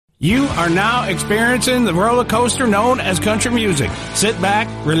You are now experiencing the roller coaster known as country music. Sit back,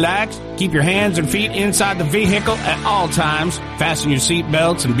 relax, keep your hands and feet inside the vehicle at all times, fasten your seat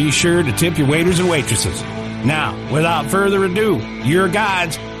belts, and be sure to tip your waiters and waitresses. Now, without further ado, your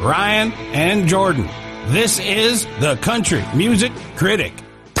guides, Ryan and Jordan. This is the Country Music Critic.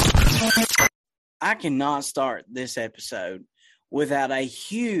 I cannot start this episode without a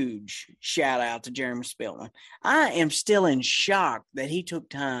huge shout out to Jeremy Spillman. I am still in shock that he took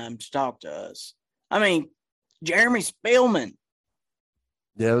time to talk to us. I mean, Jeremy Spillman.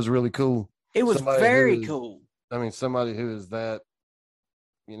 Yeah, it was really cool. It was very cool. I mean, somebody who is that,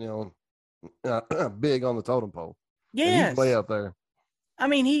 big on the totem pole. Yeah, he's way up there. I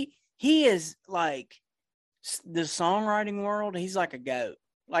mean, he is like the songwriting world. He's like a goat.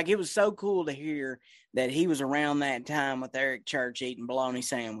 Like, it was so cool to hear that he was around that time with Eric Church eating bologna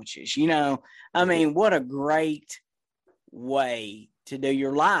sandwiches. I mean, what a great way to do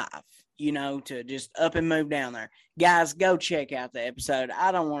your life, to just up and move down there. Guys, go check out the episode.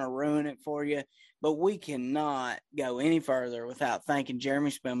 I don't want to ruin it for you, but we cannot go any further without thanking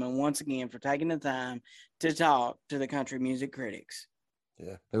Jeremy Spillman once again for taking the time to talk to the country music critics.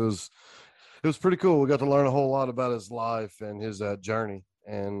 Yeah, it was pretty cool. We got to learn a whole lot about his life and his journey.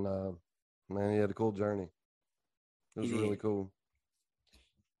 And man, he had a cool journey. It was really cool.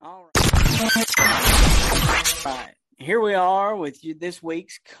 All right. Here we are with you this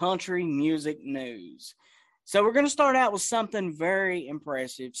week's country music news. So we're going to start out with something very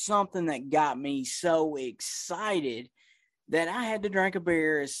impressive, something that got me so excited that I had to drink a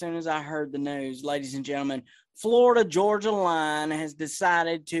beer as soon as I heard the news. Ladies and gentlemen, Florida-Georgia line has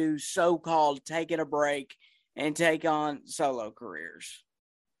decided to so-called take it a break and take on solo careers.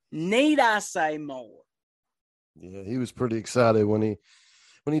 Need I say more? Yeah, he was pretty excited when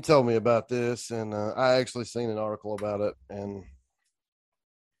he told me about this, and I actually seen an article about it, and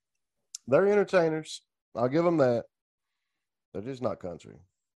they're entertainers. I'll give them that. They're just not country.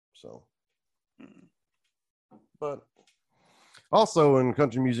 So, but also in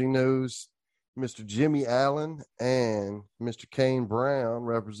country music news, Mr. Jimmy Allen and Mr. Kane Brown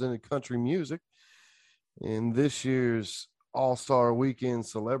represented country music in this year's All-Star Weekend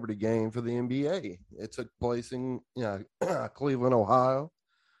Celebrity Game for the NBA. It took place in Cleveland, Ohio,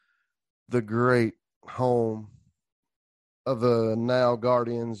 the great home of the now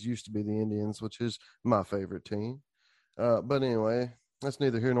Guardians, used to be the Indians, which is my favorite team. But anyway, that's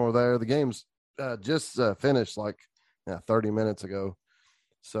neither here nor there. The game's just finished like 30 minutes ago.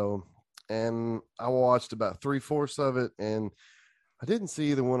 So, and I watched about 3/4 of it, and I didn't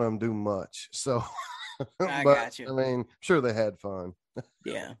see either one of them do much. So, I got you. I mean, sure they had fun.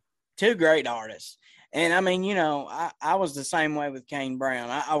 Yeah. Two great artists. And I mean, I was the same way with Kane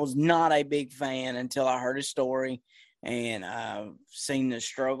Brown. I was not a big fan until I heard his story and I've seen the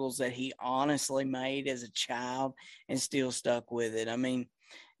struggles that he honestly made as a child and still stuck with it. I mean,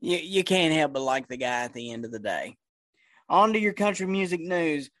 you can't help but like the guy at the end of the day. On to your country music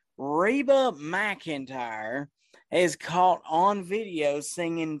news. Reba McEntire is caught on video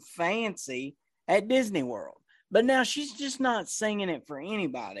singing Fancy at Disney World. But now she's just not singing it for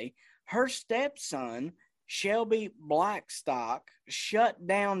anybody. Her stepson, Shelby Blackstock, shut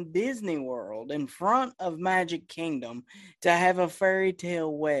down Disney World in front of Magic Kingdom to have a fairy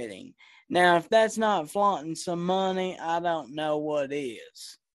tale wedding. Now, if that's not flaunting some money, I don't know what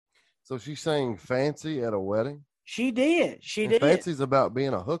is. So she sang Fancy at a wedding? She did. Fancy's about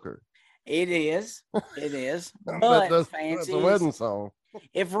being a hooker. It is. It is. But Fancy that's a wedding song.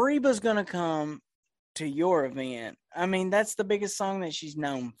 If Reba's going to come to your event, I mean, that's the biggest song that she's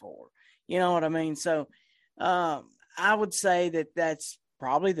known for. You know what I mean? So I would say that that's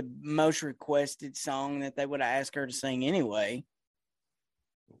probably the most requested song that they would ask her to sing anyway.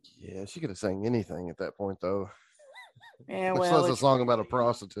 Yeah, she could have sang anything at that point, though. Yeah, well, it's a song about a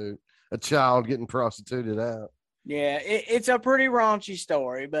prostitute, a child getting prostituted out. Yeah, it's a pretty raunchy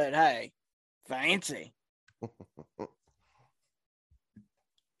story, but hey, Fancy.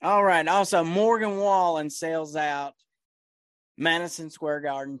 All right. Also, Morgan Wallen sells out Madison Square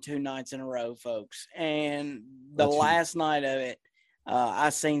Garden 2 nights in a row, folks. And the last night of it, I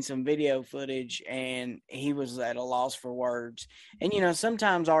seen some video footage, and he was at a loss for words. And,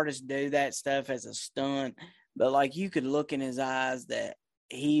 sometimes artists do that stuff as a stunt, but, like, you could look in his eyes that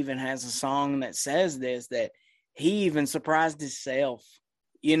he even has a song that says this, that he even surprised himself.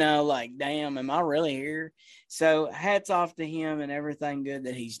 Like, damn, am I really here? So hats off to him and everything good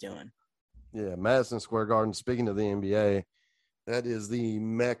that he's doing. Yeah, Madison Square Garden, speaking of the NBA, that is the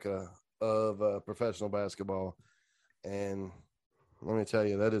mecca of professional basketball. And let me tell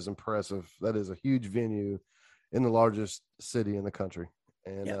you, that is impressive. That is a huge venue in the largest city in the country.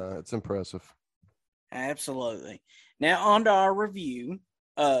 and it's impressive. Absolutely. Now, on to our review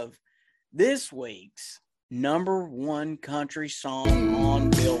of this week's #1 country song on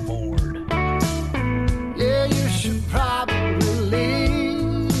Billboard. Yeah, you should probably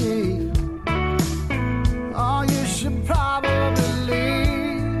leave. Oh, you should probably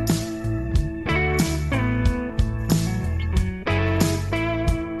leave.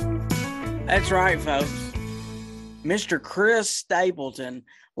 That's right, folks. Mr. Chris Stapleton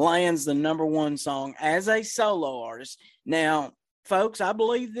lands the #1 song as a solo artist. Now, folks, I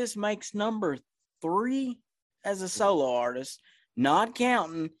believe this makes #3 as a solo artist, not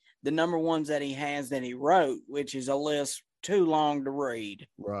counting the #1s that he has that he wrote, which is a list too long to read.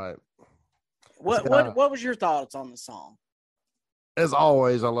 Right. What was your thoughts on the song? As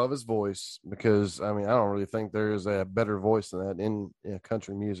always, I love his voice because, I mean, I don't really think there is a better voice than that in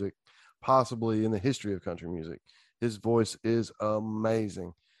country music, possibly in the history of country music. His voice is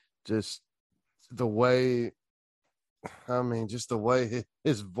amazing. Just the way,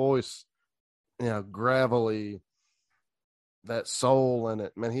 his voice, gravelly, that soul in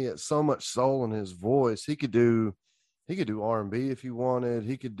it, man. He had so much soul in his voice. He could do R&B if he wanted.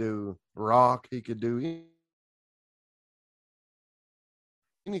 He could do rock. He could do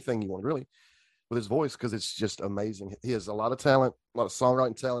anything he wanted, really, with his voice, because it's just amazing. He has a lot of talent, a lot of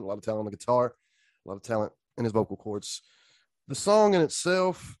songwriting talent, a lot of talent on the guitar, a lot of talent in his vocal cords. The song in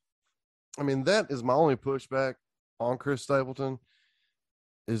itself, I mean, that is my only pushback on Chris Stapleton,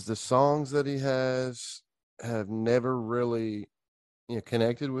 is the songs that he has have never really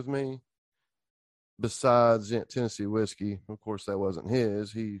connected with me, besides Tennessee Whiskey. Of course, that wasn't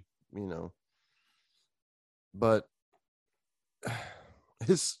his. But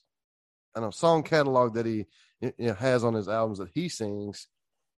his song catalog that he has on his albums that he sings,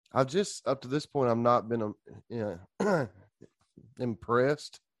 I've just, up to this point, I've not been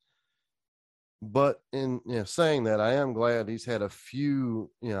impressed. But in saying that, I am glad he's had a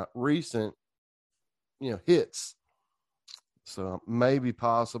few recent hits. So maybe,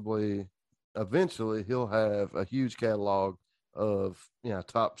 possibly, eventually he'll have a huge catalog of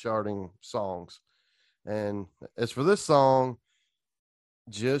top charting songs. And as for this song,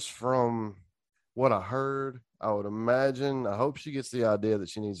 just from what I heard, I would imagine, I hope she gets the idea that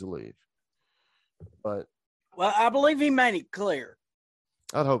she needs to leave. But, well, I believe he made it clear.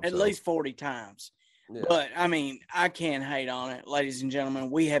 I'd hope at least 40 times. Yeah. But, I mean, I can't hate on it. Ladies and gentlemen,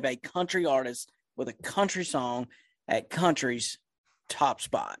 we have a country artist with a country song at country's top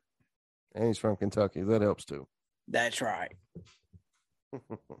spot. And he's from Kentucky. That helps, too. That's right.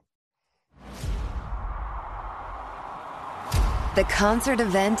 The concert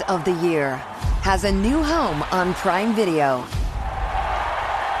event of the year has a new home on Prime Video.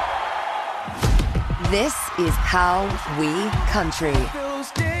 This is How We Country.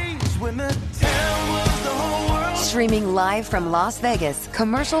 Streaming live from Las Vegas,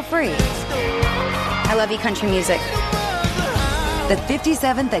 commercial free. I love you, country music. The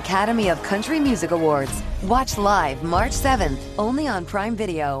 57th Academy of Country Music Awards. Watch live March 7th, only on Prime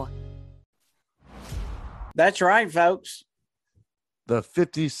Video. That's right, folks. The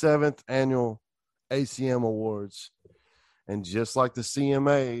 57th Annual ACM Awards. And just like the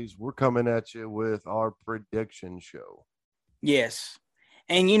CMAs, we're coming at you with our prediction show. Yes.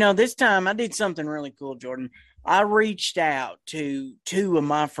 And, this time I did something really cool, Jordan. I reached out to two of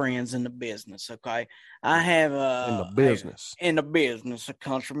my friends in the business, okay? I have in the business of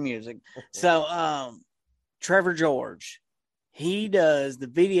country music. So, Trevor George, he does the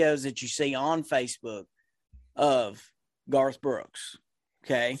videos that you see on Facebook of Garth Brooks.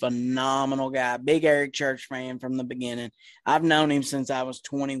 Okay. Phenomenal guy. Big Eric Church fan from the beginning. I've known him since I was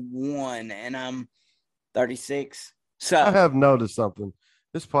 21 and I'm 36. So I have noticed something.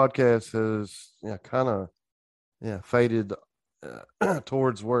 This podcast has kind of faded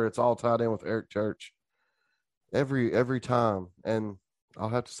towards where it's all tied in with Eric Church every time. And I'll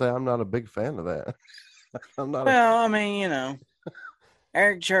have to say I'm not a big fan of that.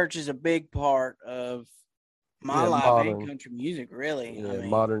 Eric Church is a big part of my life in country music, really. Yeah,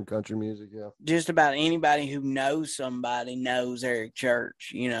 modern country music, yeah. Just about anybody who knows somebody knows Eric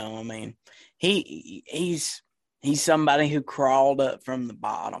Church, He's somebody who crawled up from the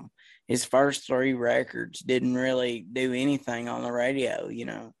bottom. His first 3 records didn't really do anything on the radio,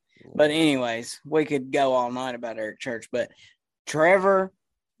 Yeah. But anyways, we could go all night about Eric Church. But Trevor,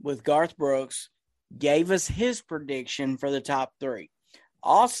 with Garth Brooks, gave us his prediction for the top 3.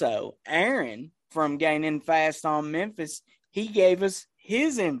 Also, Aaron from Gaining Fast on Memphis, he gave us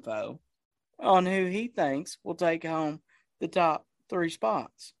his info on who he thinks will take home the top 3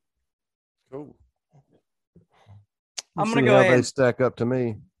 spots. Cool. I'm Let's going see to go how they ahead. stack up to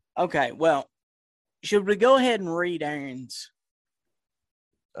me. Okay, well, should we go ahead and read Aaron's?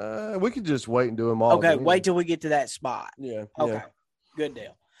 We could just wait and do them all. Okay, wait till we get to that spot. Yeah. Okay, Yeah. good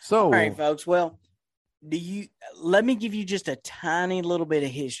deal. So, All right, folks. Well, let me give you just a tiny little bit of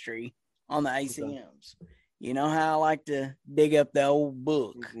history on the ACMs. You know how I like to dig up the old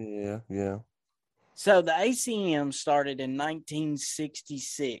book. yeah, yeah. So the ACM started in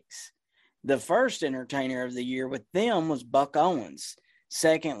 1966. The first entertainer of the year with them was Buck Owens.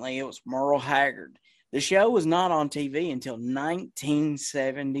 Secondly, it was Merle Haggard. The show was not on TV until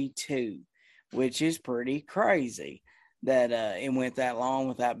 1972, which is pretty crazy that it went that long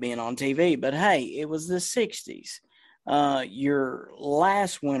without being on TV. But hey, it was the 60s. Your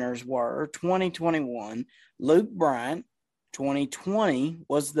last winners were 2021, Luke Bryant. 2020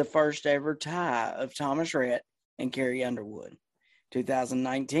 was the first ever tie of Thomas Rhett and Carrie Underwood.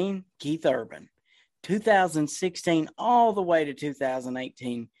 2019, Keith Urban. 2016 all the way to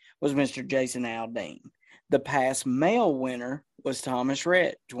 2018 was Mr. Jason Aldean. The past male winner was Thomas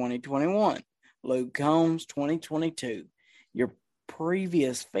Rhett, 2021. Luke Combs, 2022. Your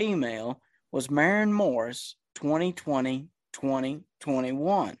previous female was Maren Morris, 2020,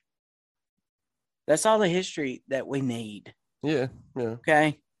 2021. That's all the history that we need. Yeah.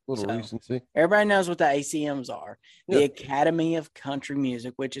 Okay. Little So, recency. Everybody knows what the ACMs are. The Yeah. Academy of Country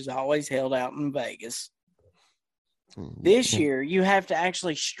Music, which is always held out in Vegas. This year, you have to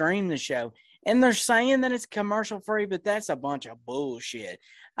actually stream the show. And they're saying that it's commercial free, but that's a bunch of bullshit.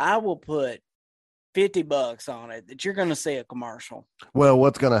 I will put $50 on it that you're going to see a commercial. Well,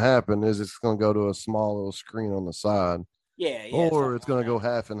 what's going to happen is it's going to go to a small little screen on the side, Yeah. or it's going to go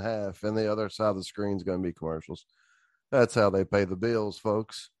half and half, and the other side of the screen is going to be commercials. That's how they pay the bills,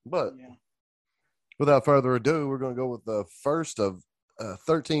 folks. But without further ado, we're going to go with the first of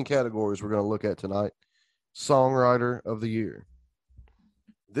 13 categories we're going to look at tonight. Songwriter of the Year.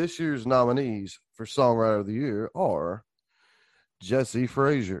 This year's nominees for Songwriter of the Year are Jesse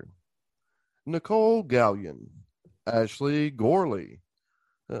Frazier, Nicole Gallion, Ashley Gorley,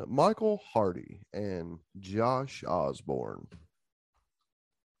 Michael Hardy, and Josh Osborne.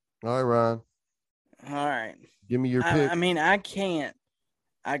 All right, Ryan. All right. Give me your pick. I mean, I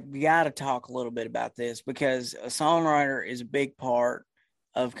got to talk a little bit about this because a songwriter is a big part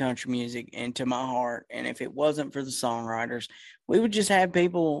of country music and to my heart. And if it wasn't for the songwriters, we would just have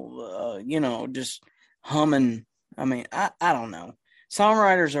people, just humming. I mean, I don't know.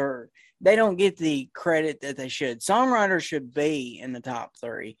 Songwriters they don't get the credit that they should. Songwriters should be in the top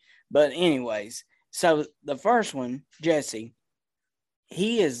 3. But anyways, so the first one, Jesse,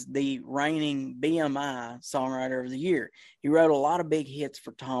 he is the reigning BMI Songwriter of the Year. He wrote a lot of big hits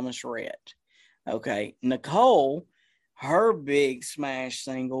for Thomas Rhett. Okay. Nicole, her big smash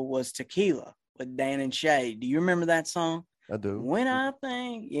single was Tequila with Dan and Shay. Do you remember that song? I do. When I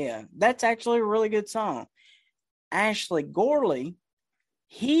think, yeah, that's actually a really good song. Ashley Gorley,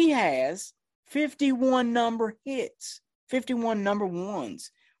 he has 51 number hits, 51 number ones,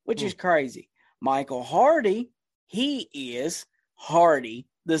 which is crazy. Michael Hardy, he is Hardy,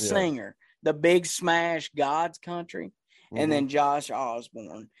 the singer, the big smash God's Country, and then Josh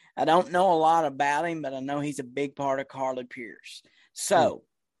Osborne. I don't know a lot about him, but I know he's a big part of Carly Pierce. So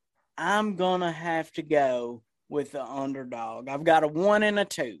I'm going to have to go with the underdog. I've got a 1 and a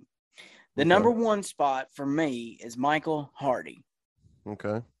 2. The number 1 spot for me is Michael Hardy.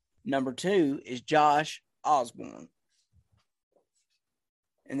 Okay. Number 2 is Josh Osborne.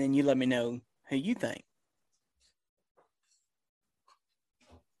 And then you let me know who you think.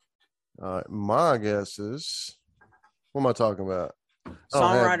 All right. My guess is, what am I talking about?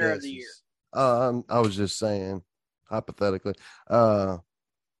 Songwriter of the Year. I was just saying, hypothetically. I'm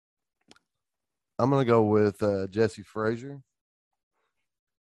going to go with Jesse Frazier.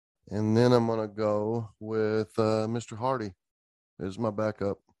 And then I'm going to go with Mr. Hardy. There's my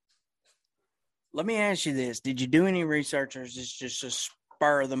backup. Let me ask you this. Did you do any research, or is this just a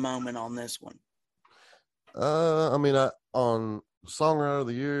spur of the moment on this one? On Songwriter of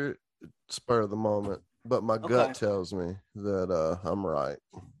the Year, spur of the moment. But my gut tells me that I'm right.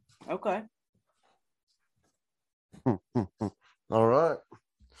 Okay. All right.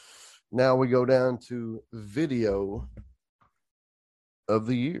 Now we go down to Video of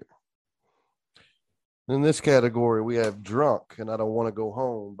the Year. In this category, we have Drunk and I Don't Want to Go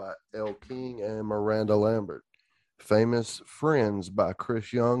Home by Elle King and Miranda Lambert. Famous Friends by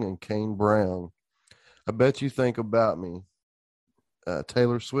Chris Young and Kane Brown. I Bet You Think About Me,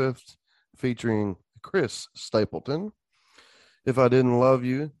 Taylor Swift featuring Chris Stapleton. If I Didn't Love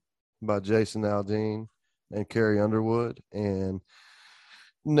You by Jason Aldean and Carrie Underwood. And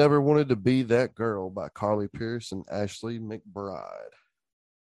Never Wanted to Be That Girl by Carly Pearce and Ashley McBride.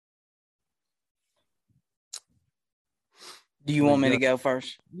 Do you want me to go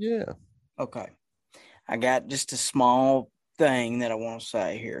first? Yeah. Okay. I got just a small thing that I want to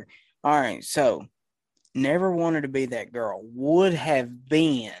say here. All right. So, Never Wanted to Be That Girl would have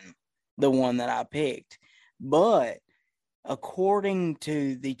been the one that I picked. But according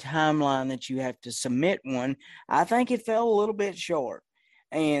to the timeline that you have to submit one, I think it fell a little bit short.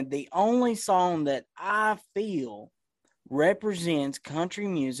 And the only song that I feel represents country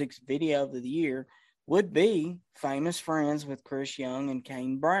music's video of the year would be Famous Friends with Chris Young and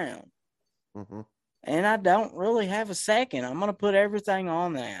Kane Brown. Mm-hmm. And I don't really have a second. I'm going to put everything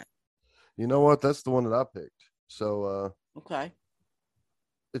on that. You know what? That's the one that I picked. So, okay.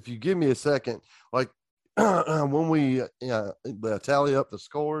 If you give me a second, like when we tally up the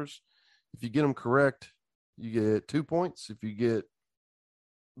scores, if you get them correct, you get 2 points. If you get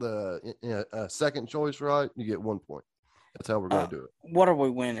the second choice right, you get 1 point. That's how we're going to do it. What are we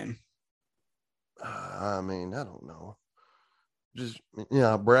winning? I mean, I don't know. Just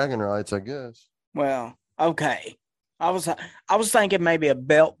bragging rights, I guess. Well, okay. I was thinking maybe a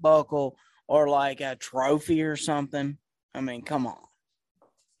belt buckle or like a trophy or something. I mean, come on.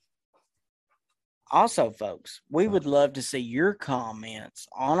 Also, folks, we would love to see your comments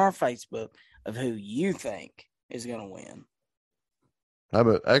on our Facebook of who you think is going to win. How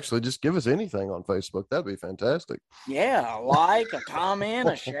about actually just give us anything on Facebook? That'd be fantastic. Yeah, a like, a comment,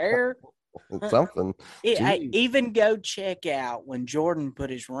 a share. Something. Even go check out when Jordan put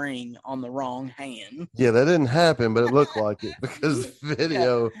his ring on the wrong hand. Yeah, that didn't happen, but it looked like it because the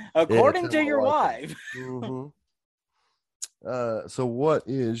video. Yeah. According to your wife. Mm-hmm. So what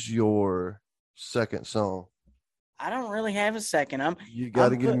is your second song? I don't really have a second. You got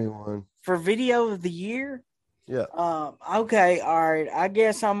to give me one. For video of the year? Yeah. Okay, all right. I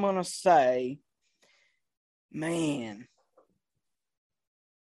guess I'm going to say, man,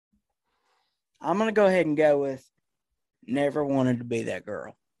 I'm going to go ahead and go with Never Wanted to Be That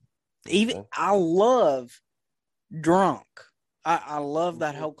Girl. Even I love Drunk. I love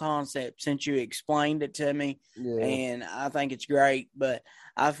that whole concept since you explained it to me. Yeah. And I think it's great, but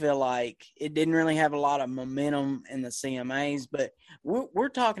I feel like it didn't really have a lot of momentum in the CMAs. But we're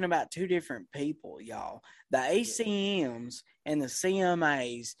talking about two different people, y'all. The ACMs and the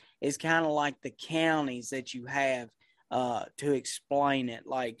CMAs is kind of like the counties that you have to explain it.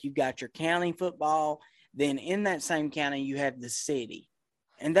 Like you've got your county football, then in that same county you have the city,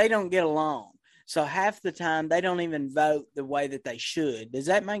 and they don't get along. So half the time they don't even vote the way that they should. Does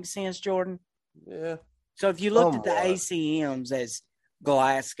that make sense, Jordan? Yeah. So if you looked at the ACMs as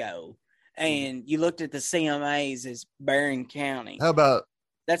Glasgow and you looked at the CMAs as Barron County, how about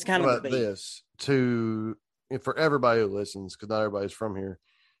that's kind of this for everybody who listens, because not everybody's from here.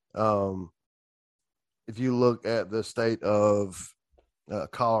 If you look at the state of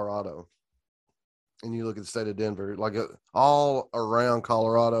Colorado and you look at the state of Denver, like all around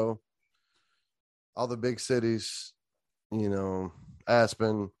Colorado, all the big cities,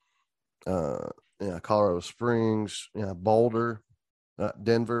 Aspen, Colorado Springs, Boulder,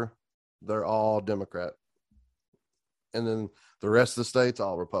 Denver, they're all Democrat. And then the rest of the states,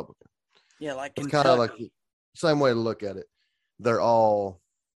 all Republican. Yeah, like it's kind of like the same way to look at it. They're all,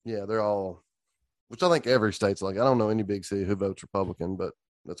 which I think every state's like. I don't know any big city who votes Republican, but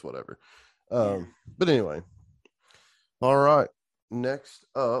that's whatever. But anyway, all right. Next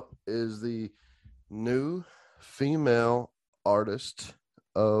up is the new female artist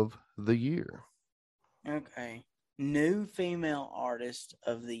of the year. Okay. New female artist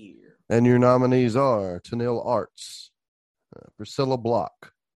of the year. And your nominees are Tenille Arts, Priscilla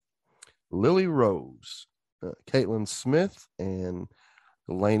Block, Lily Rose, Caitlin Smith, and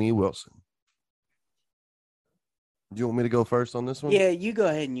Lainey Wilson. Do you want me to go first on this one? Yeah, you go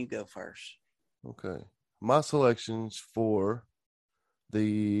ahead and you go first. Okay. My selections for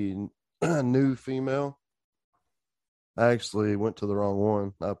the new female, I actually went to the wrong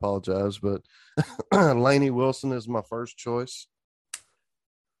one. I apologize, but Lainey Wilson is my first choice.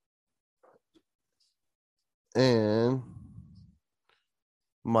 And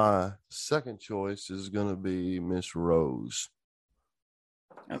my second choice is going to be Miss Rose.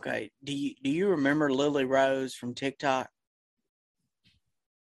 Okay. Do you remember Lily Rose from TikTok?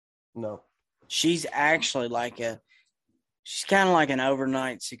 No. She's actually she's kind of like an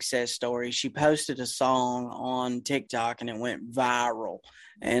overnight success story. She posted a song on TikTok and it went viral.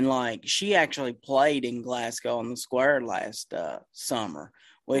 And she actually played in Glasgow on the Square last summer,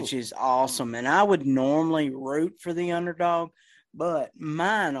 which is awesome. And I would normally root for the underdog, But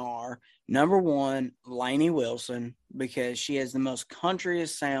mine are number one, Lainey Wilson, because she has the most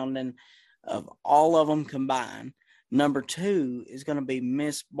countryest sounding of all of them combined. Number two is going to be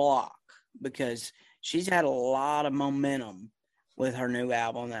Miss Block, because she's had a lot of momentum with her new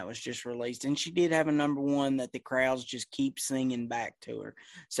album that was just released. And she did have a number one that the crowds just keep singing back to her.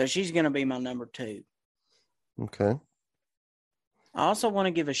 So she's going to be my number two. Okay. I also want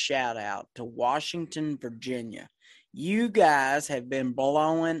to give a shout out to Washington, Virginia. You guys have been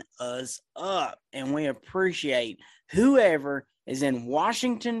blowing us up, and we appreciate whoever is in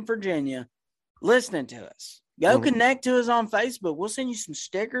Washington, Virginia, listening to us. Go connect to us on Facebook. We'll send you some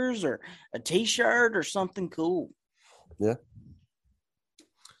stickers or a T-shirt or something cool. Yeah,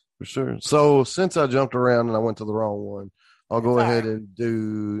 for sure. So since I jumped around and I went to the wrong one, I'll go ahead and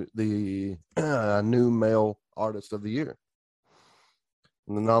do the new male artist of the year.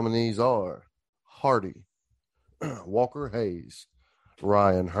 And the nominees are Hardy, Walker Hayes,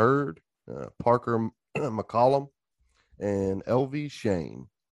 Ryan Hurd, Parker McCollum, and LV Shane.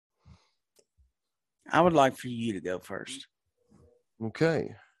 I would like for you to go first.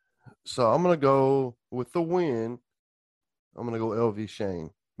 Okay. So I'm going to go with the win. I'm going to go LV Shane.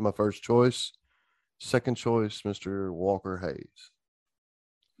 My first choice. Second choice, Mr. Walker Hayes.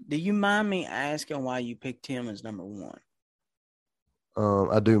 Do you mind me asking why you picked him as number one?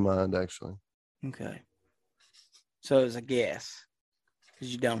 I do mind, actually. Okay. So it's a guess,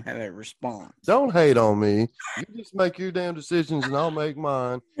 because you don't have a response. Don't hate on me. You just make your damn decisions and I'll make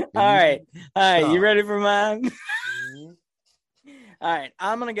mine. All right. You ready for mine? All right.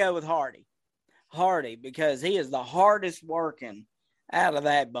 I'm going to go with Hardy. Hardy, because he is the hardest working out of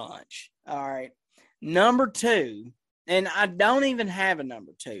that bunch. All right. Number two, and I don't even have a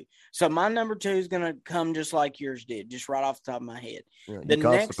number two. So my number two is going to come just like yours did, just right off the top of my head. Yeah,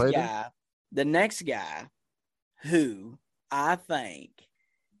 The next guy who I think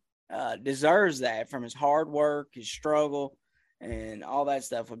deserves that from his hard work, his struggle, and all that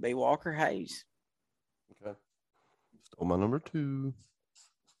stuff would be Walker Hayes. Okay. Still my number two.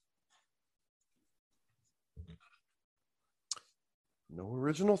 No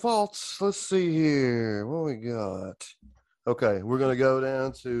original thoughts. Let's see here. What we got? Okay, we're going to go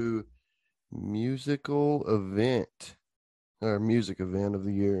down to music event of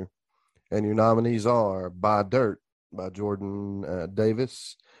the year. And your nominees are By Dirt by Jordan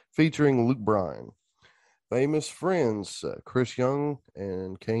Davis, featuring Luke Bryan. Famous Friends, Chris Young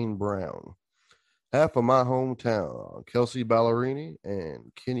and Kane Brown. Half of My Hometown, Kelsey Ballerini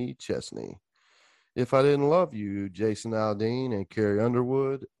and Kenny Chesney. If I Didn't Love You, Jason Aldean and Carrie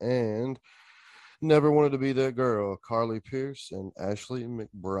Underwood. And Never Wanted to Be That Girl, Carly Pearce and Ashley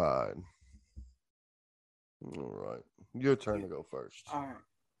McBride. All right. Your turn to go first. All right.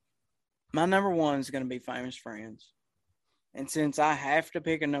 My number one is going to be Famous Friends. And since I have to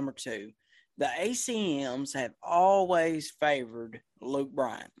pick a number two, the ACMs have always favored Luke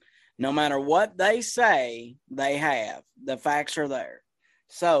Bryan. No matter what they say, they have. The facts are there.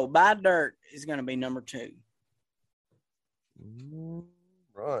 So, By Dirt is going to be number two.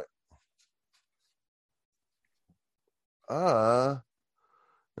 Right. I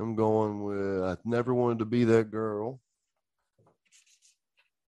am going with I Never Wanted to Be That Girl.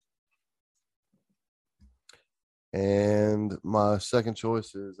 And my second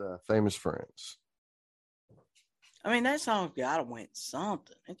choice is Famous Friends. I mean, that song's got to win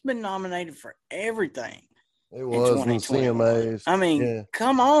something. It's been nominated for everything. It was in CMAs. I mean,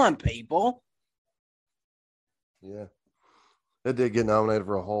 Come on, people. Yeah. It did get nominated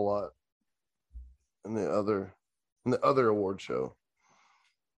for a whole lot in the other award show.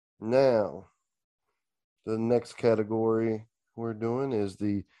 Now, the next category we're doing is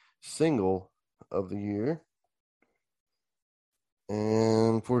the single of the year.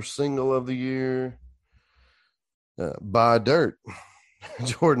 And for single of the year, By Dirt.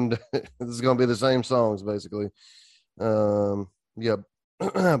 Jordan, this is going to be the same songs, basically. Yeah,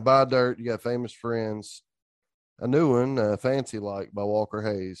 By Dirt, you got Famous Friends. A new one, Fancy Like by Walker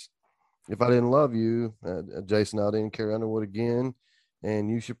Hayes. If I Didn't Love You, Jason Aldean, Carrie Underwood again. And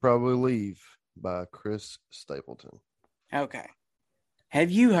You Should Probably Leave by Chris Stapleton. Okay.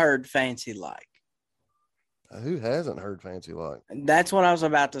 Have you heard Fancy Like? Who hasn't heard Fancy Like? That's what I was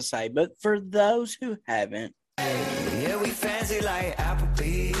about to say. But for those who haven't. Yeah, we fancy like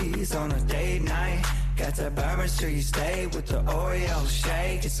Applebee's on a date night. Got that Bourbon Street steak with the Oreo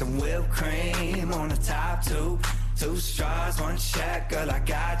shake. Get some whipped cream on the top two. Two straws, one check, girl, I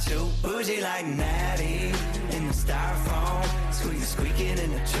got you. Bougie like Natty in the styrofoam. Squeaking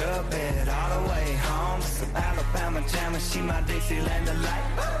in the truck bed all the way home. Some Alabama jammer, she my Dixieland delight.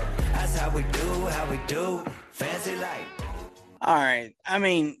 That's how we do, Fancy like. All right. I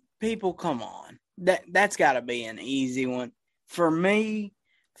mean, people, come on. That's got to be an easy one. For me,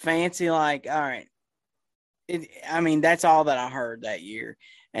 Fancy Like, all right. That's all that I heard that year.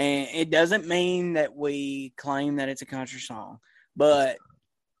 And it doesn't mean that we claim that it's a country song, but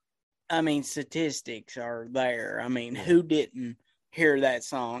statistics are there. Who didn't hear that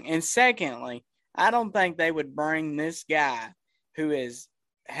song? And secondly, I don't think they would bring this guy who has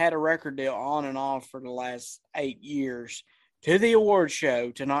had a record deal on and off for the last 8 years to the award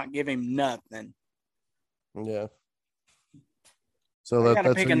show to not give him nothing. Yeah. So I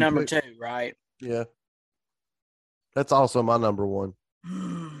gotta pick a number 2, right? Yeah. That's also my number 1.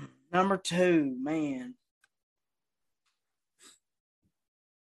 Number 2, man.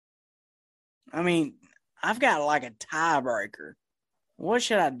 I've got like a tiebreaker. What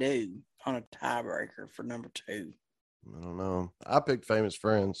should I do on a tiebreaker for number 2? I don't know. I picked Famous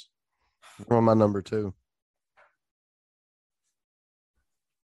Friends for my number 2.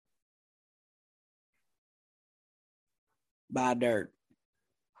 Buy Dirt.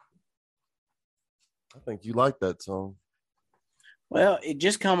 I think you like that song. Well, it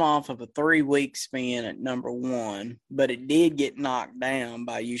just come off of a 3-week spin at number 1, but it did get knocked down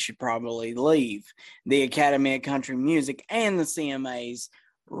by You Should Probably Leave. The Academy of Country Music and the CMAs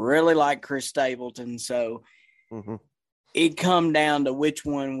really like Chris Stapleton, so it come down to which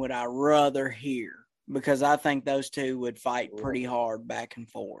one would I rather hear, because I think those two would fight pretty hard back and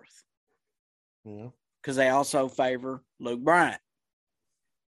forth. Yeah. Because they also favor Luke Bryant.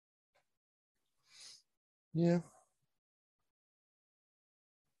 Yeah.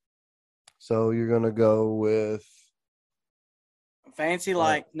 So you're going to go with Fancy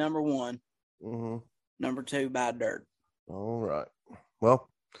Like number 1. Mm-hmm. Number 2, Buy Dirt. All right. Well,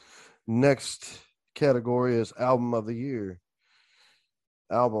 next category is Album of the Year.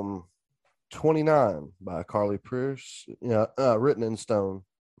 Album 29 by Carly Pearce. Written in Stone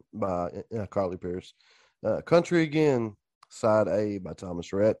by Carly Pearce. Country Again, Side A by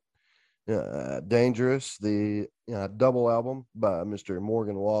Thomas Rhett. Dangerous, the double album by Mr.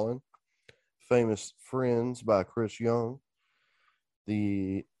 Morgan Wallen. Famous Friends by Chris Young.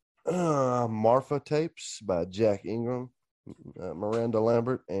 The Marfa Tapes by Jack Ingram, Miranda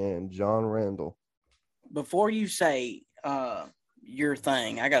Lambert, and John Randall. Before you say your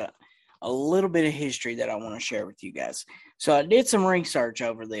thing, I got a little bit of history that I want to share with you guys. So I did some research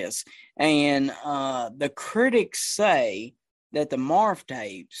over this, and the critics say that the Marf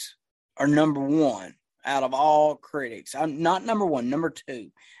Tapes are number 1 out of all critics. I'm not number 1, number 2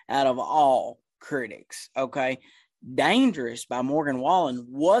 out of all critics. Okay. Dangerous by Morgan Wallen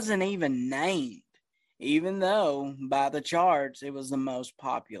wasn't even named, even though by the charts it was the most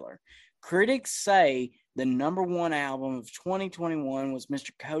popular. Critics say the number 1 album of 2021 was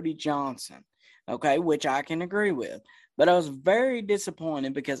Mr. Cody Johnson, okay, which I can agree with. But I was very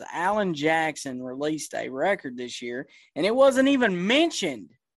disappointed because Alan Jackson released a record this year and it wasn't even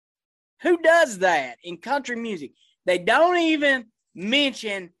mentioned. Who does that in country music? They don't even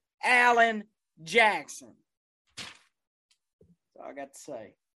mention Alan Jackson. That's all I got to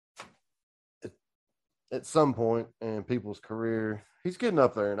say. At some point in people's career, he's getting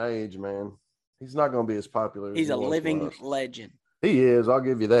up there in age, man. He's not going to be as popular. He's a living legend. He is. I'll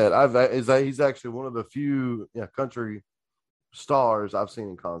give you that. He's actually one of the few country stars I've seen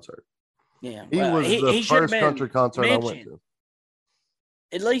in concert. Yeah, he was the first country concert I went to.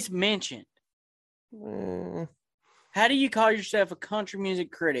 At least mentioned. How do you call yourself a country music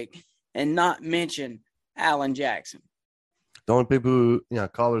critic and not mention Alan Jackson? The only people who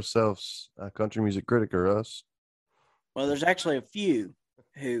call themselves a country music critic are us. Well, there's actually a few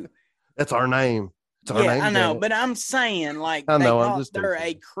who. That's our name. It's our name. I know, but I'm saying they're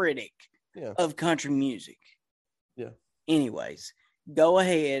a critic of country music. Yeah. Anyways, go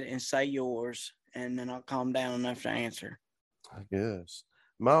ahead and say yours, and then I'll calm down enough to answer. I guess.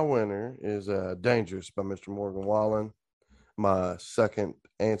 My winner is Dangerous by Mr. Morgan Wallen. My second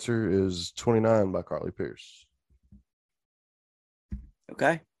answer is 29 by Carly Pearce.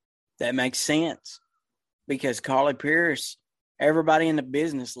 Okay. That makes sense because Carly Pearce, everybody in the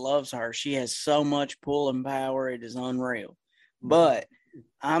business loves her. She has so much pull and power. It is unreal. But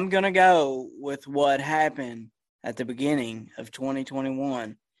I'm going to go with what happened at the beginning of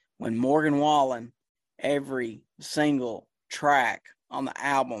 2021 when Morgan Wallen, every single track on the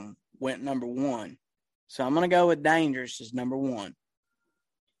album went number 1. So I'm going to go with Dangerous as number 1.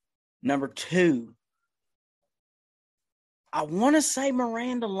 Number 2, I want to say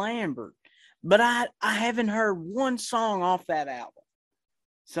Miranda Lambert, but I haven't heard one song off that album.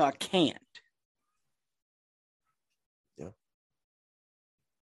 So I can't. Yeah.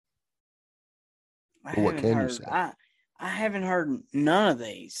 What can you say? I haven't heard none of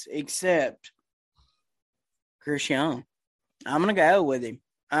these except Chris Young. I'm going to go with him.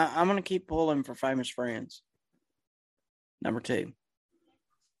 I'm going to keep pulling for Famous Friends. Number 2.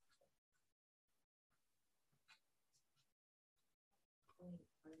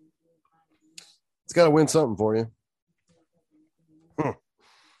 It's got to win something for you.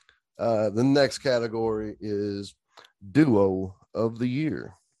 The next category is Duo of the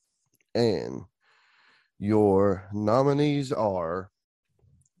Year. And your nominees are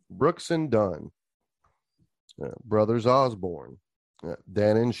Brooks and Dunn, Brothers Osborne,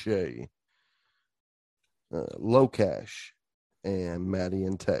 Dan and Shay, Locash, and Maddie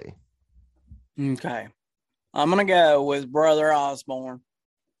and Tay. Okay. I'm going to go with Brother Osborne.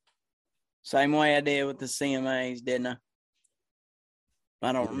 Same way I did with the CMAs, didn't I?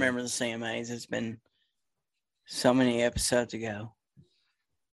 I don't remember the CMAs. It's been so many episodes ago.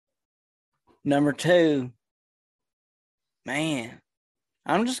 Number 2, man,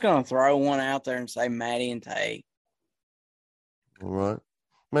 I'm just going to throw one out there and say Maddie and Tay. All right.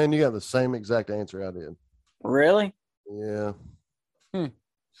 Man, you got the same exact answer I did. Really? Yeah.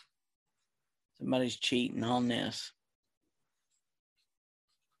 Somebody's cheating on this.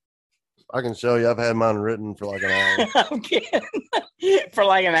 I can show you. I've had mine written for like an hour. I'm kidding. For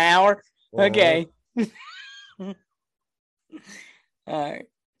like an hour? Okay. All right.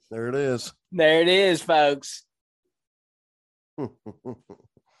 There it is. There it is, folks. All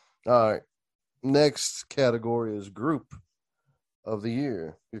right. Next category is Group of the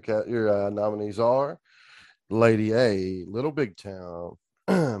Year. Your nominees are Lady A, Little Big Town,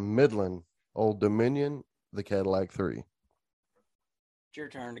 Midland, Old Dominion, The Cadillac 3. It's your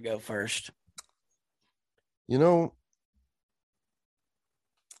turn to go first. You know,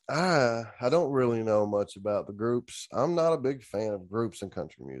 I don't really know much about the groups. I'm not a big fan of groups in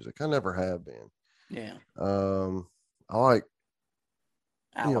country music. I never have been. Yeah. I like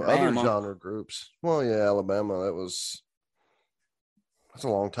Alabama. other genre groups. Well, yeah, Alabama. That's a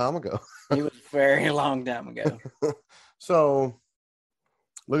long time ago. It was a very long time ago. So,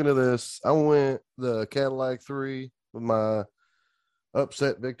 looking at this, I went the Cadillac 3 with my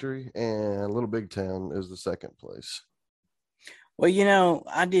upset victory, and Little Big Town is the second place. Well,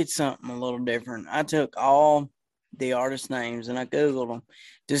 I did something a little different. I took all the artist names and I Googled them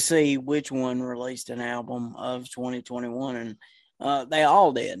to see which one released an album of 2021, and they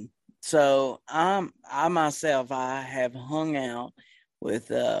all did. So I myself have hung out with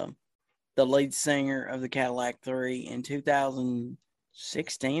the lead singer of the Cadillac 3 in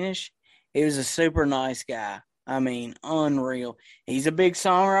 2016-ish. He was a super nice guy. I mean, unreal. He's a big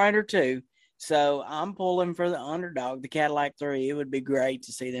songwriter too. So I'm pulling for the underdog, the Cadillac 3. It would be great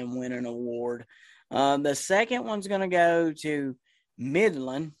to see them win an award. The second one's going to go to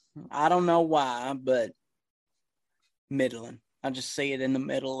Midland. I don't know why, but Midland. I just see it in the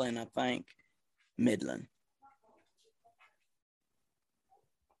middle, and I think Midland.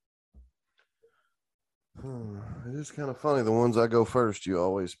 It is kind of funny. The ones I go first, you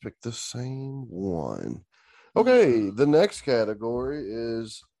always pick the same one. Okay, the next category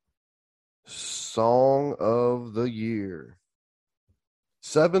is Song of the Year.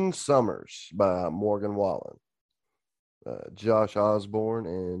 7 Summers by Morgan Wallen, Josh Osborne,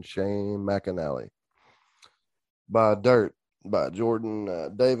 and Shane McAnally. By Dirt by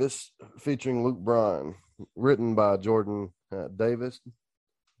Jordan Davis, featuring Luke Bryan. Written by Jordan Davis,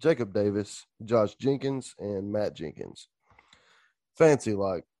 Jacob Davis, Josh Jenkins, and Matt Jenkins. Fancy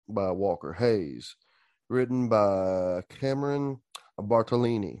Like by Walker Hayes. Written by Cameron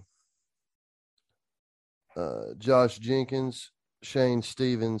Bartolini, Josh Jenkins, Shane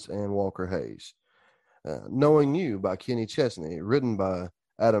Stevens, and Walker Hayes. Knowing You by Kenny Chesney. Written by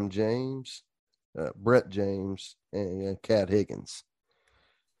Adam James, Brett James, and Kat Higgins.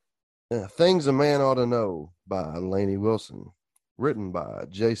 Things a Man Ought to Know by Lainey Wilson. Written by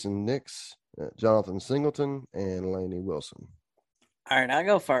Jason Nix, Jonathan Singleton, and Lainey Wilson. All right, I'll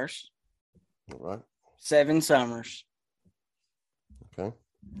go first. All right. 7 Summers. Okay.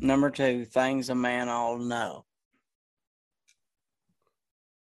 Number 2, Things a Man Ought to Know.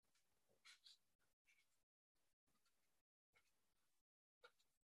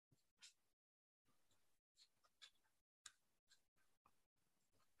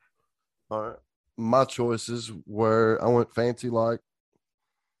 All right. My choices were I went Fancy Like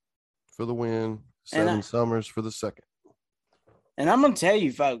for the win, 7 Summers for the second. And I'm going to tell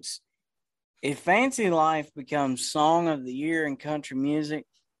you, folks, if Fancy Life becomes Song of the Year in country music,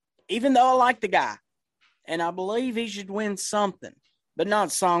 even though I like the guy, and I believe he should win something, but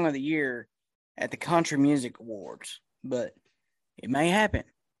not Song of the Year at the Country Music Awards, but it may happen.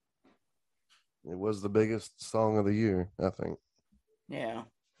 It was the biggest song of the year, I think. Yeah.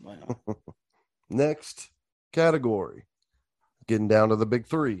 Well, Next category, getting down to the big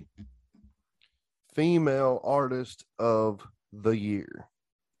three. Female Artist of the Year.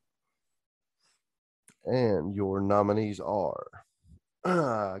 And your nominees are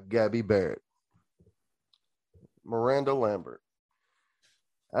Gabby Barrett, Miranda Lambert,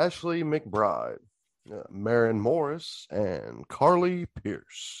 Ashley McBryde, Maren Morris, and Carly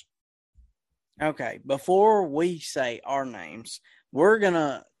Pierce. okay. Before we say our names, we're going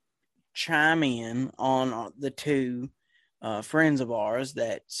to chime in on the two friends of ours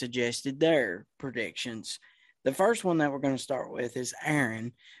that suggested their predictions. The first one that we're going to start with is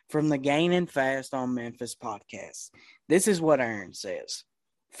Aaron from the Gaining Fast on Memphis podcast. This is what Aaron says.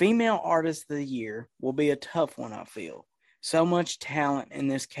 Female Artist of the Year will be a tough one, I feel. So much talent in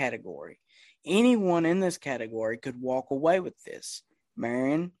this category. Anyone in this category could walk away with this.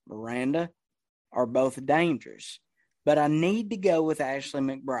 Marion, Miranda are both dangerous. But I need to go with Ashley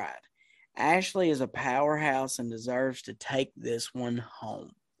McBryde. Ashley is a powerhouse and deserves to take this one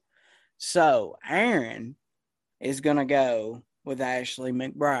home. So Aaron is going to go with Ashley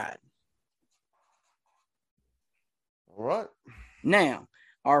McBryde. All right. Now,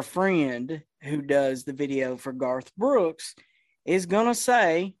 our friend who does the video for Garth Brooks is going to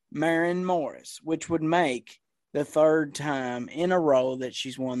say Maren Morris, which would make the third time in a row that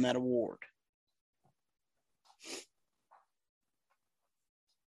she's won that award.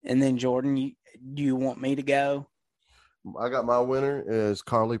 And then, Jordan, do you want me to go? I got my winner is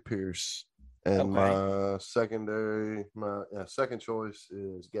Carly Pierce. And Okay. my second choice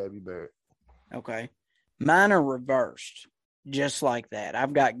is Gabby Barrett. Okay. Mine are reversed, just like that.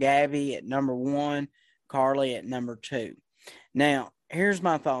 I've got Gabby at number 1, Carly at number 2. Now, here's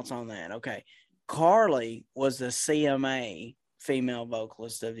my thoughts on that. Okay. Carly was the CMA Female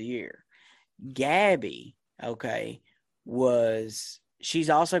Vocalist of the Year. Gabby, okay, she's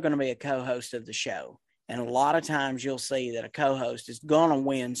also going to be a co-host of the show. And a lot of times you'll see that a co-host is going to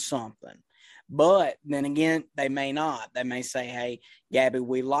win something. But then again, they may not. They may say, hey, Gabby,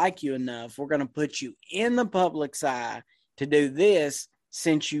 we like you enough. We're going to put you in the public's eye to do this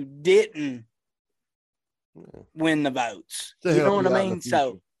since you didn't win the votes. To You know help what you I out in the mean?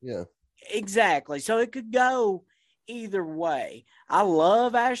 So, future. Yeah. exactly. So it could go either way. I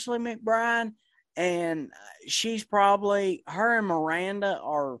love Ashley McBryde, and she's probably, her and Miranda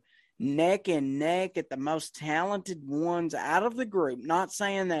are neck and neck at the most talented ones out of the group. Not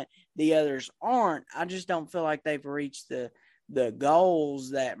saying that the others aren't. I just don't feel like they've reached the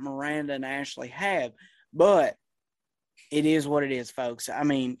goals that Miranda and Ashley have. But it is what it is, folks. I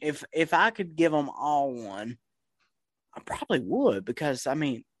mean, if I could give them all one, I probably would, because, I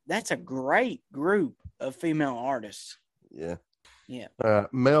mean, that's a great group of female artists. Yeah. Yeah.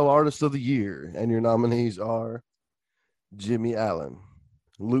 Male Artist of the Year. And your nominees are Jimmy Allen,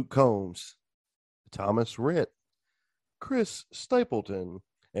 Luke Combs, Thomas Rhett, Chris Stapleton,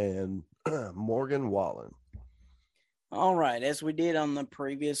 and Morgan Wallen. All right. As we did on the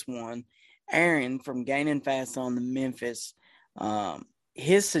previous one, Aaron from Gaining Fast on the Memphis,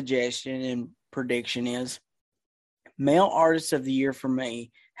 his suggestion and prediction is Male Artist of the Year for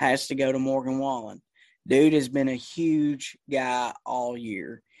me has to go to Morgan Wallen. Dude has been a huge guy all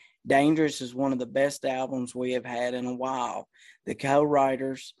year. Dangerous is one of the best albums we have had in a while. The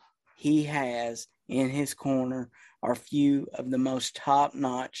co-writers he has in his corner are few of the most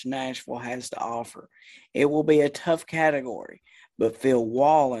top-notch Nashville has to offer. It will be a tough category, but Phil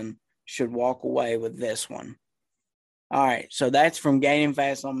Wallen should walk away with this one. All right, so that's from Gaining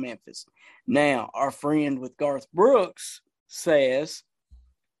Fast on Memphis. Now, our friend with Garth Brooks says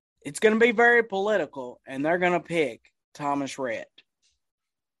it's going to be very political, and they're going to pick Thomas Rhett.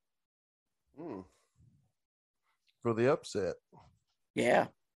 For the upset. Yeah.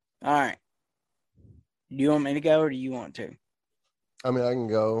 All right. Do you want me to go, or do you want to? I mean, I can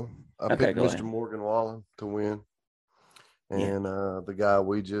go. I picked go Mr. ahead. Morgan Wallen to win. Yeah. And the guy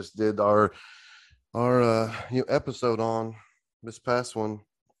we just did our episode on, this past one,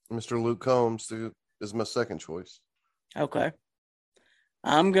 Mr. Luke Combs, is my second choice. Okay.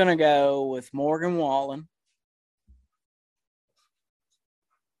 I'm going to go with Morgan Wallen.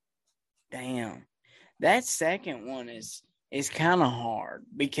 Damn. That second one is kind of hard,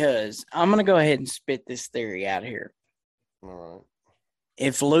 because I'm going to go ahead and spit this theory out here. All right.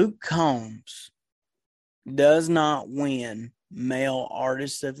 If Luke Combs does not win Male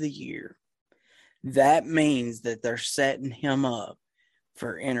Artist of the Year, that means that they're setting him up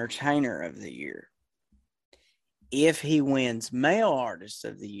for Entertainer of the Year. If he wins Male Artist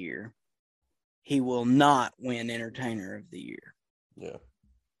of the Year, he will not win Entertainer of the Year. Yeah.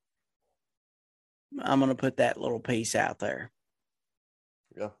 I'm gonna put that little piece out there.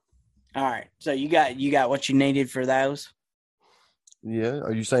 Yeah. All right. So you got what you needed for those? Yeah.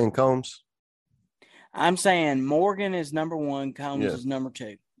 Are you saying Combs? I'm saying Morgan is number 1, Combs Yeah. is number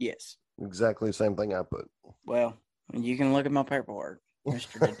 2. Yes. Exactly the same thing I put. Well, you can look at my paperwork,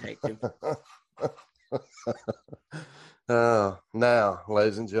 Mr. Detective. Now,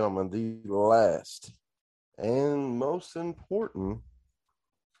 ladies and gentlemen, the last and most important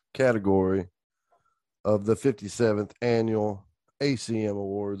category of the 57th annual ACM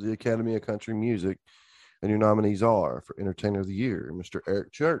Awards, the Academy of Country Music, and your nominees are for Entertainer of the Year, Mr.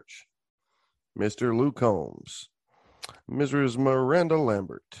 Eric Church, Mr. Luke Combs, Mrs. Miranda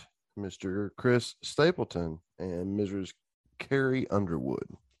Lambert, Mr. Chris Stapleton, and Mrs. Carrie Underwood.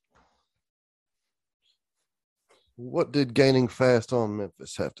 What did Gaining Fast on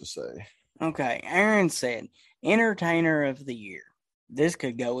Memphis have to say? Okay. Aaron said, Entertainer of the Year. This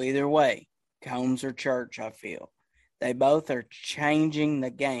could go either way, Combs or Church, I feel. They both are changing the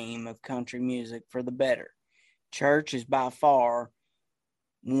game of country music for the better. Church is by far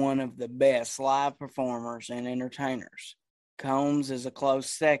one of the best live performers and entertainers. Combs is a close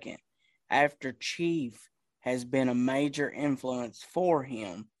second, after Chief has been a major influence for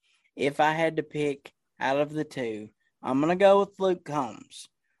him. If I had to pick out of the two, I'm going to go with Luke Combs.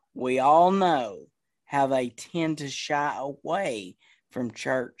 We all know how they tend to shy away from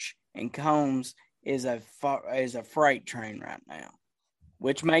Church, and Combs is a freight train right now,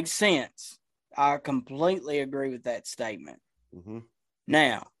 which makes sense. I completely agree with that statement. Mm-hmm.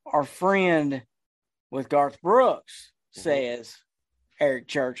 Now, our friend with Garth Brooks says Eric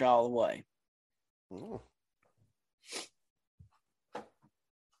Church all the way. Oh.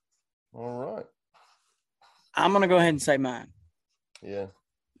 All right. I'm going to go ahead and say mine. Yeah.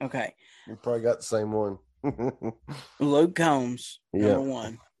 Okay. You probably got the same one. Luke Combs, Yeah. number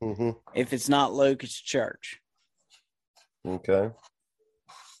 1. Mm-hmm. If it's not Luke, it's Church. Okay.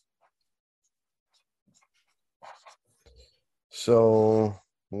 So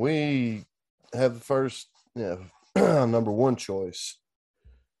we have the first, number 1 choice,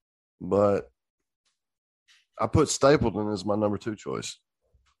 but I put Stapleton as my number 2 choice.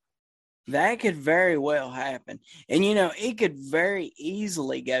 That could very well happen. And, it could very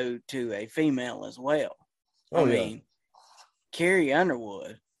easily go to a female as well. Oh, I mean, Carrie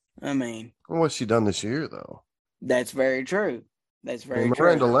Underwood. I mean, what's she done this year, though? That's very true. That's very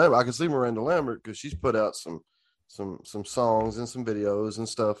Miranda true. Lambert, I can see Miranda Lambert because she's put out some songs and some videos and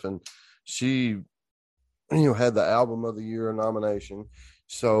stuff, and she had the album of the year nomination.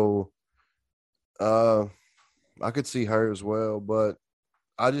 So I could see her as well, but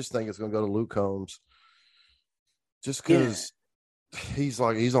I just think it's gonna go to Luke Combs just because he's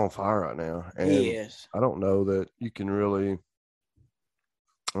on fire right now. And he is. I don't know that you can really, I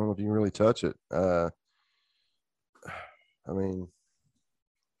don't know if you can really touch it. I mean,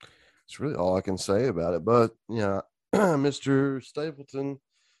 it's really all I can say about it. But Mr. Stapleton,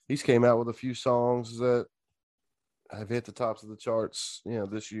 he's came out with a few songs that have hit the tops of the charts,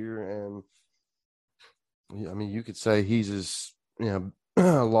 this year. And I mean, you could say he's as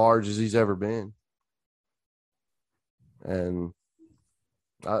large as he's ever been. And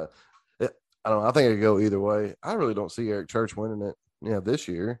I don't know. I think it could go either way. I really don't see Eric Church winning it, this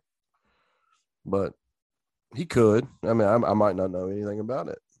year, but he could. I mean, I might not know anything about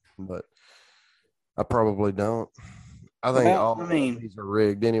it, but I probably don't. I think these are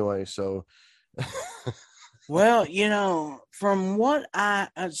rigged anyway. So, well, from what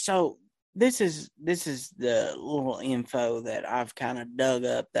this is the little info that I've kind of dug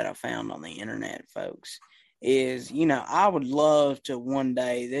up that I found on the internet, folks. Is, I would love to one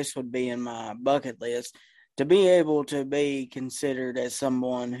day, this would be in my bucket list, to be able to be considered as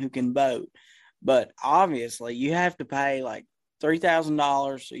someone who can vote. But obviously, you have to pay like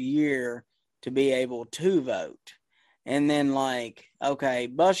 $3,000 a year to be able to vote. And then,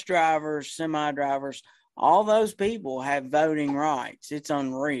 bus drivers, semi drivers, all those people have voting rights. It's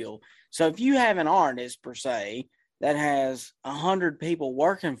unreal. So if you have an artist, per se, that has 100 people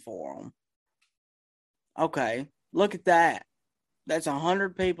working for them, okay, look at that. That's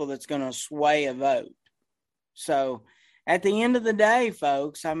 100 people that's going to sway a vote. So at the end of the day,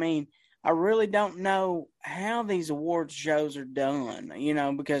 folks, I mean, I really don't know how these awards shows are done,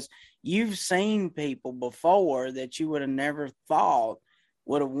 because you've seen people before that you would have never thought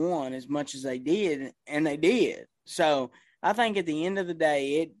would have won as much as they did, and they did. So I think at the end of the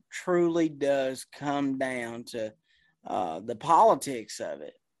day, it truly does come down to the politics of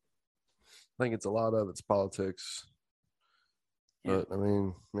it. I think it's a lot of it's politics. But, I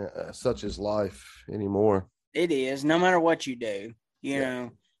mean, such is life anymore. It is. No matter what you do, you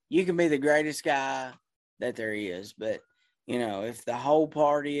know, you can be the greatest guy that there is, but you know, if the whole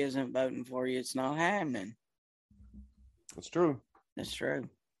party isn't voting for you, it's not happening. That's true. That's true.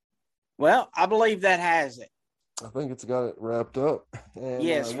 Well, I believe that has it. I think it's got it wrapped up. And,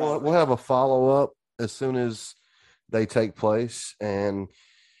 yes, we'll have a follow-up as soon as they take place, and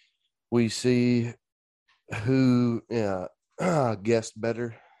we see who guessed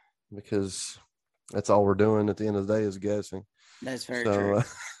better, because that's all we're doing at the end of the day is guessing. That's very true.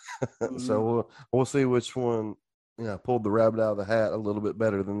 So we'll see which one pulled the rabbit out of the hat a little bit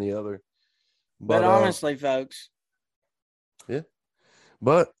better than the other. But honestly, folks. Yeah.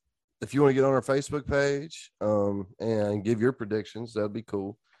 But if you want to get on our Facebook page and give your predictions, that'd be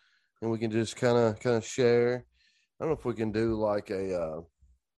cool. And we can just kind of share. I don't know if we can do like a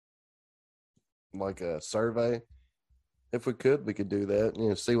survey. If we could do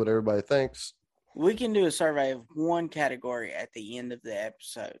that. See what everybody thinks. We can do a survey of one category at the end of the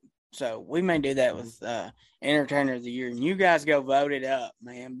episode. So we may do that with Entertainer of the Year. And you guys go vote it up,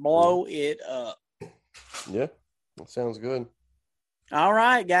 man. Blow it up. Yeah, that sounds good. All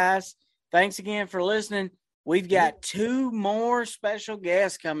right, guys. Thanks again for listening. We've got 2 more special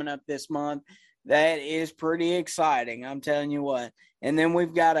guests coming up this month. That is pretty exciting, I'm telling you what. And then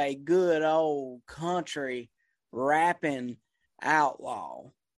we've got a good old country rapping outlaw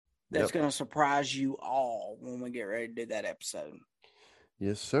that's going to surprise you all when we get ready to do that episode.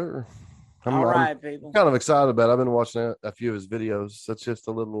 Yes, sir. All right, people. I'm kind of excited about it. I've been watching a few of his videos. That's just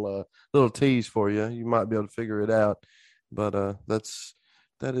a little tease for you. You might be able to figure it out. But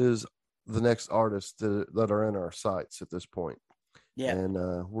that is the next artist that are in our sights at this point. Yeah. And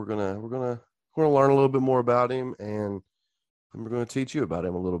we're gonna learn a little bit more about him, and we're gonna teach you about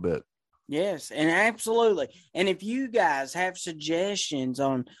him a little bit. Yes, and absolutely. And if you guys have suggestions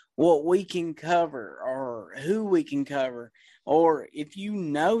on what we can cover or who we can cover, or if you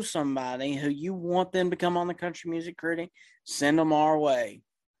know somebody who you want them to come on the Country Music Critic, send them our way.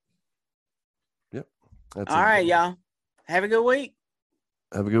 Yep. All right, y'all. Have a good week.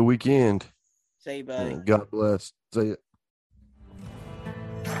 Have a good weekend. See you, buddy. God bless. See you.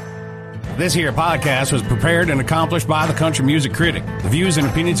 This here podcast was prepared and accomplished by the Country Music Critic. The views and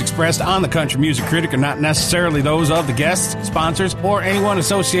opinions expressed on the Country Music Critic are not necessarily those of the guests, sponsors, or anyone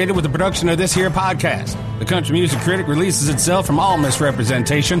associated with the production of this here podcast. The Country Music Critic releases itself from all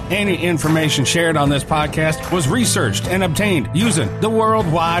misrepresentation. Any information shared on this podcast was researched and obtained using the World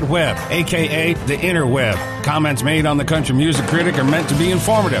Wide Web, aka the interweb. Comments made on the Country Music Critic are meant to be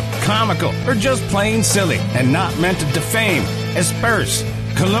informative, comical, or just plain silly, and not meant to defame, asperse,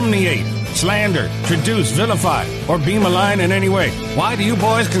 calumniate, slander, traduce, vilify, or be malign in any way. Why do you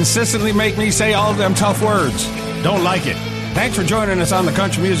boys consistently make me say all them tough words? Don't like it. Thanks for joining us on the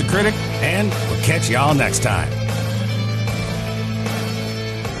Country Music Critic, and we'll catch y'all next time.